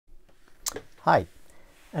Hi,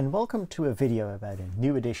 and welcome to a video about a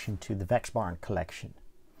new addition to the VAXBARN collection.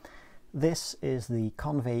 This is the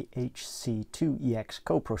Convey HC-2ex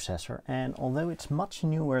Coprocessor, and although it's much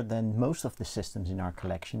newer than most of the systems in our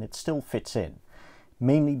collection, it still fits in,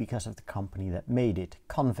 mainly because of the company that made it,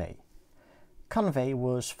 Convey. Convey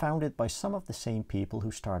was founded by some of the same people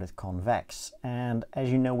who started Convex, and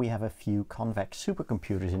as you know, we have a few Convex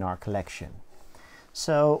supercomputers in our collection.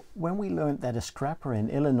 So when we learned that a scrapper in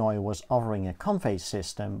Illinois was offering a Convey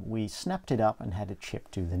system, we snapped it up and had it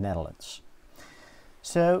shipped to the Netherlands.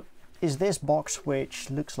 So is this box, which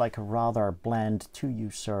looks like a rather bland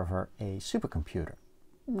 2U server, a supercomputer?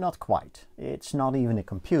 Not quite. It's not even a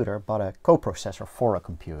computer, but a coprocessor for a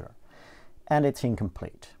computer. And it's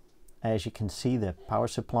incomplete. As you can see, the power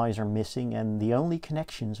supplies are missing, and the only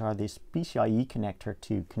connections are this PCIe connector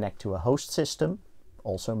to connect to a host system,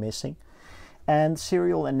 also missing, and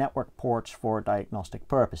serial and network ports for diagnostic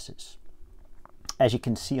purposes. As you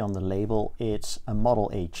can see on the label, it's a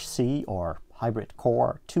Model HC or Hybrid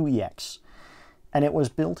Core 2ex, and it was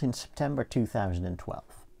built in September 2012.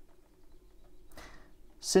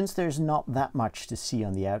 Since there's not that much to see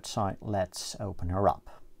on the outside, let's open her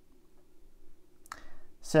up.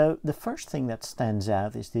 So the first thing that stands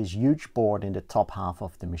out is this huge board in the top half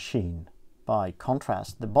of the machine. By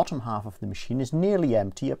contrast, the bottom half of the machine is nearly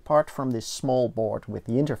empty apart from this small board with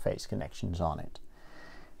the interface connections on it.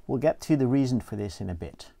 We'll get to the reason for this in a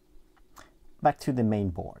bit. Back to the main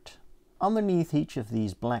board. Underneath each of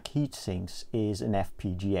these black heat sinks is an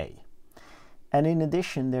FPGA. And in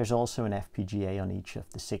addition, there's also an FPGA on each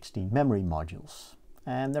of the 16 memory modules.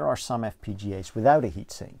 And there are some FPGAs without a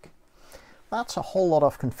heatsink. That's a whole lot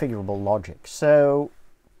of configurable logic. So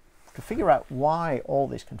to figure out why all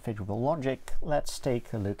this configurable logic, let's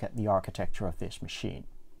take a look at the architecture of this machine.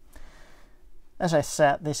 As I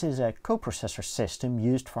said, this is a coprocessor system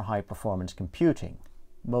used for high-performance computing.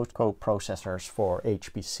 Most coprocessors for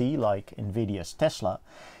HPC, like NVIDIA's Tesla,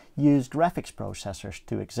 use graphics processors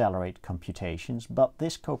to accelerate computations, but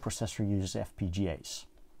this coprocessor uses FPGAs.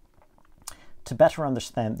 To better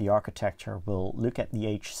understand the architecture, we'll look at the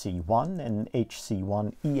HC-1 and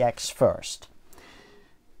HC-1ex first.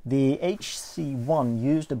 The HC-1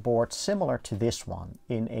 used a board similar to this one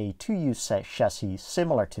in a 2U chassis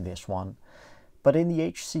similar to this one, but in the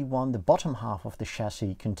HC-1 the bottom half of the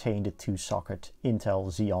chassis contained a 2-socket Intel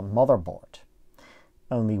Xeon motherboard.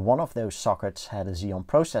 Only one of those sockets had a Xeon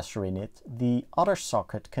processor in it, the other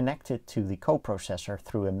socket connected to the coprocessor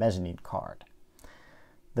through a mezzanine card.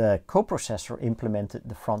 The coprocessor implemented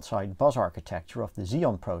the front-side bus architecture of the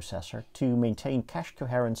Xeon processor to maintain cache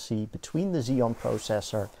coherency between the Xeon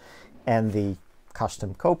processor and the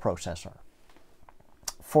custom coprocessor.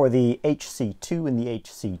 For the HC-2 and the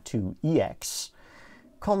HC-2ex,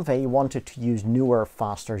 Convey wanted to use newer,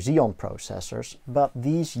 faster Xeon processors, but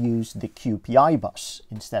these used the QPI bus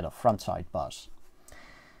instead of front-side bus.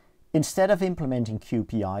 Instead of implementing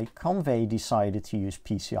QPI, Convey decided to use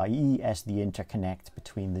PCIe as the interconnect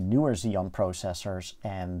between the newer Xeon processors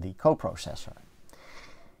and the coprocessor.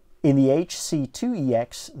 In the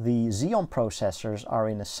HC-2ex, the Xeon processors are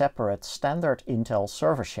in a separate standard Intel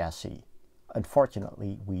server chassis.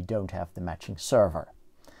 Unfortunately, we don't have the matching server.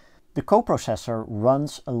 The coprocessor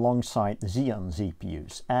runs alongside the Xeon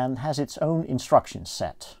CPUs and has its own instruction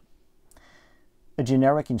set. A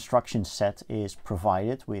generic instruction set is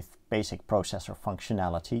provided with basic processor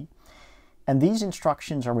functionality, and these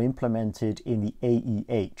instructions are implemented in the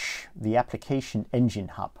AEH, the Application Engine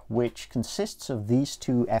Hub, which consists of these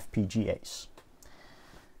two FPGAs.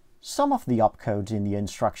 Some of the opcodes in the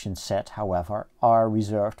instruction set, however, are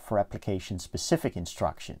reserved for application-specific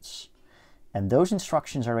instructions, and those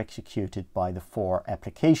instructions are executed by the 4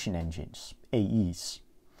 application engines, AEs.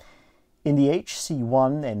 In the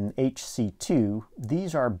HC-1 and HC-2,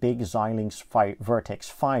 these are big Xilinx Vertex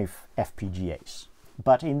 5 FPGAs.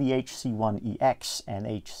 But in the HC-1ex and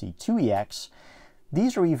HC-2ex,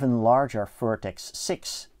 these are even larger Vertex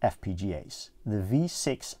 6 FPGAs, the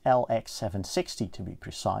V6LX760 to be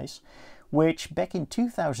precise, which back in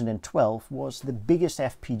 2012 was the biggest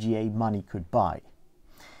FPGA money could buy.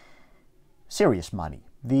 Serious money.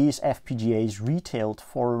 These FPGAs retailed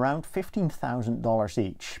for around $15,000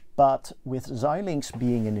 each, but with Xilinx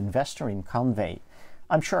being an investor in Convey,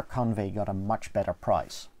 I'm sure Convey got a much better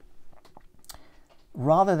price.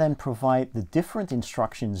 Rather than provide the different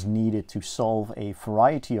instructions needed to solve a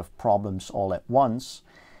variety of problems all at once,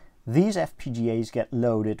 these FPGAs get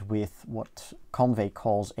loaded with what Convey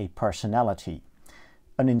calls a personality,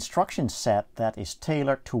 an instruction set that is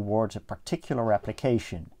tailored towards a particular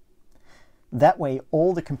application. That way,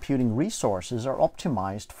 all the computing resources are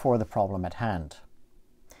optimized for the problem at hand.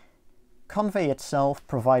 Convey itself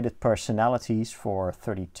provided personalities for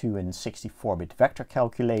 32 and 64-bit vector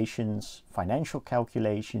calculations, financial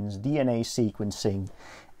calculations, DNA sequencing,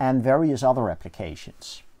 and various other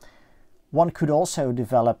applications. One could also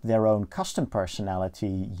develop their own custom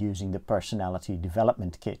personality using the personality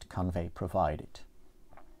development kit Convey provided.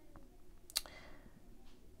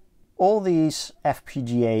 All these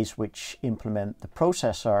FPGAs which implement the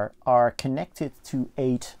processor are connected to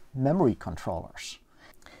 8 memory controllers,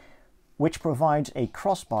 which provides a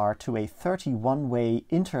crossbar to a 31-way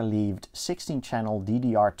interleaved 16-channel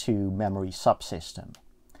DDR2 memory subsystem.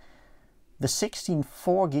 The 16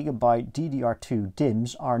 4GB DDR2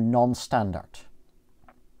 DIMMs are non-standard.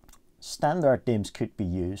 Standard DIMMs could be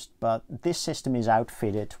used, but this system is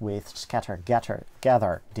outfitted with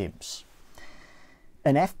scatter-gather DIMMs.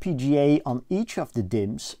 An FPGA on each of the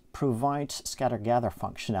DIMMs provides scatter-gather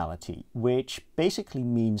functionality, which basically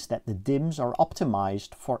means that the DIMMs are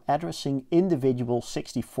optimized for addressing individual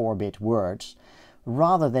 64-bit words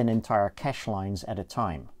rather than entire cache lines at a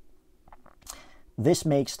time. This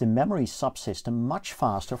makes the memory subsystem much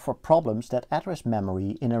faster for problems that address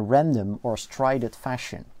memory in a random or strided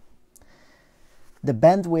fashion. The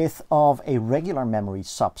bandwidth of a regular memory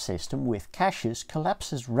subsystem with caches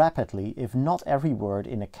collapses rapidly if not every word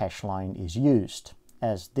in a cache line is used,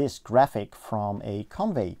 as this graphic from a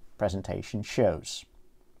Convey presentation shows.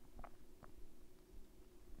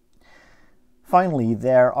 Finally,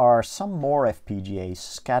 there are some more FPGAs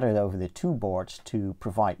scattered over the two boards to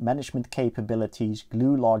provide management capabilities,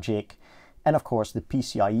 glue logic, and of course the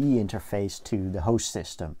PCIe interface to the host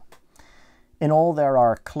system. In all, there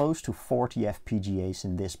are close to 40 FPGAs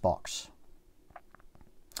in this box.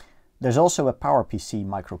 There's also a PowerPC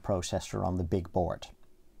microprocessor on the big board.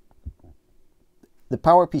 The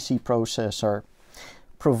PowerPC processor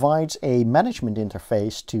provides a management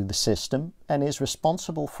interface to the system and is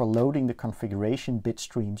responsible for loading the configuration bit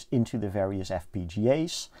streams into the various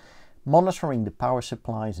FPGAs, monitoring the power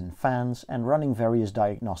supplies and fans, and running various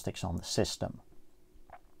diagnostics on the system.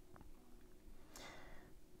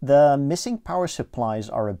 The missing power supplies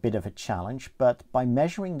are a bit of a challenge, but by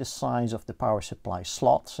measuring the size of the power supply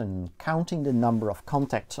slots and counting the number of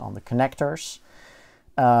contacts on the connectors,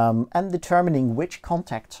 and determining which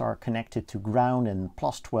contacts are connected to ground and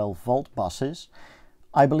plus 12 volt buses,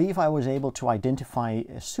 I believe I was able to identify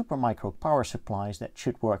supermicro power supplies that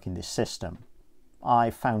should work in this system. I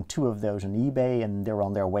found 2 of those on eBay and they're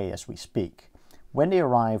on their way as we speak. When they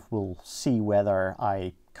arrive, we'll see whether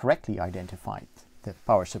I correctly identified the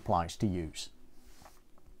power supplies to use.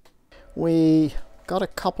 We got a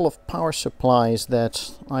couple of power supplies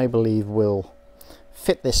that I believe will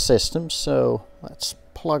fit this system, so let's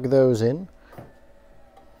plug those in.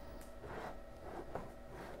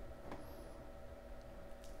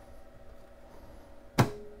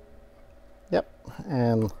 Yep,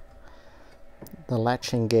 and the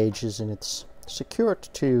latch engages and it's secured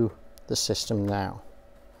to the system now.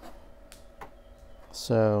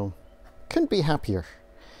 So couldn't be happier.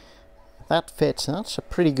 That fits, and that's a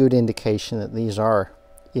pretty good indication that these are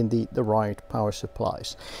indeed the right power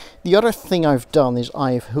supplies. The other thing I've done is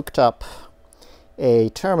I've hooked up a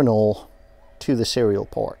terminal to the serial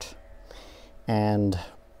port, and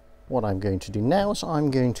what I'm going to do now is I'm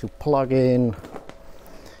going to plug in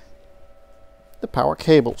the power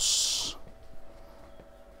cables.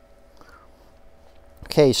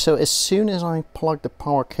 Okay, so as soon as I plug the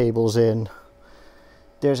power cables in,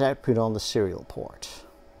 there's output on the serial port.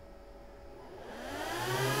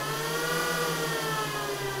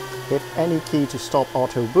 Hit any key to stop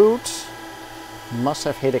auto boot. Must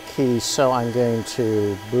have hit a key, so I'm going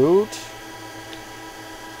to boot.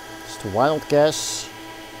 Just a wild guess.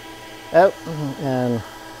 Oh, and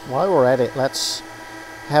while we're at it, let's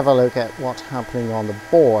have a look at what's happening on the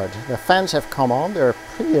board. The fans have come on, they're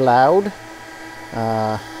pretty loud.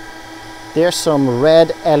 There's some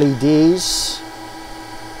red LEDs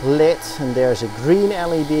lit, and there's a green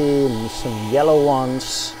LED and some yellow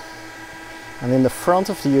ones. And in the front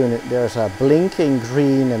of the unit there's a blinking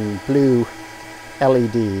green and blue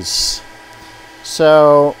LEDs.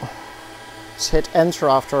 So let's hit enter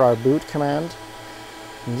after our boot command.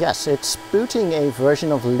 And yes, it's booting a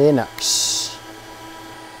version of Linux.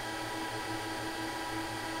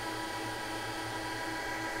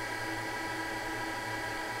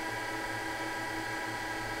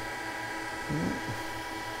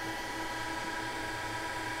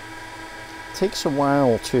 Takes a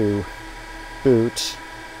while to boot.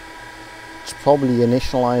 It's probably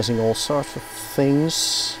initializing all sorts of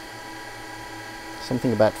things.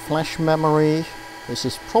 Something about flash memory. This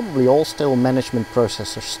is probably all still management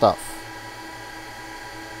processor stuff.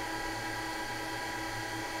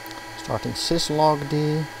 Starting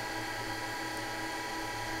syslog-d.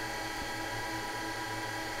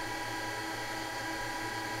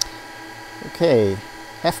 Okay,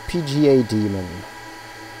 FPGA daemon.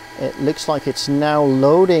 It looks like it's now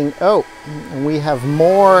loading. Oh, and we have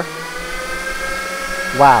more.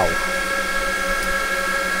 Wow.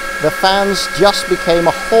 The fans just became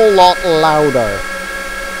a whole lot louder.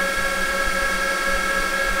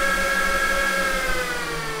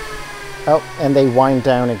 Oh, and they wind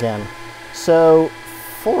down again. So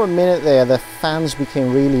for a minute there, the fans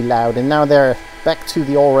became really loud, and now they're back to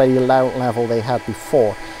the already loud level they had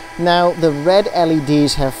before. Now the red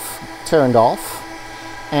LEDs have turned off,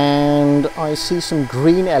 and I see some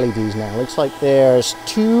green LEDs now. Looks like there's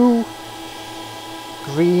 2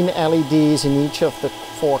 green LEDs in each of the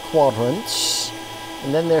 4 quadrants,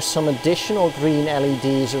 and then there's some additional green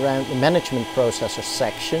LEDs around the management processor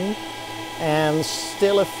section, and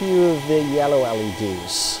still a few of the yellow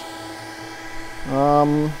LEDs.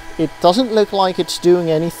 It doesn't look like it's doing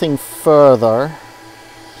anything further.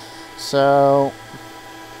 So,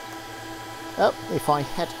 oh, if I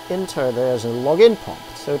hit enter, there's a login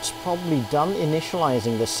prompt. So it's probably done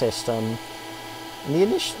initializing the system. And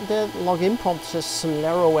the login prompt says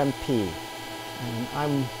Celero MP. And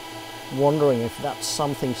I'm wondering if that's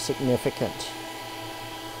something significant.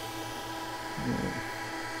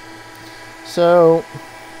 So,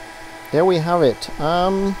 there we have it.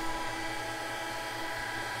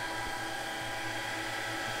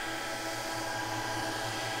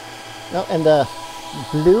 No, and the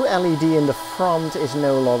blue LED in the front is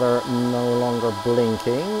no longer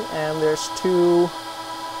blinking, and there's 2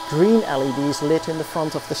 green LEDs lit in the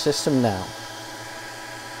front of the system now.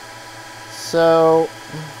 So,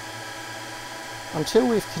 until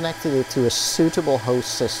we've connected it to a suitable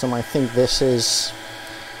host system, I think this is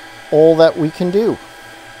all that we can do.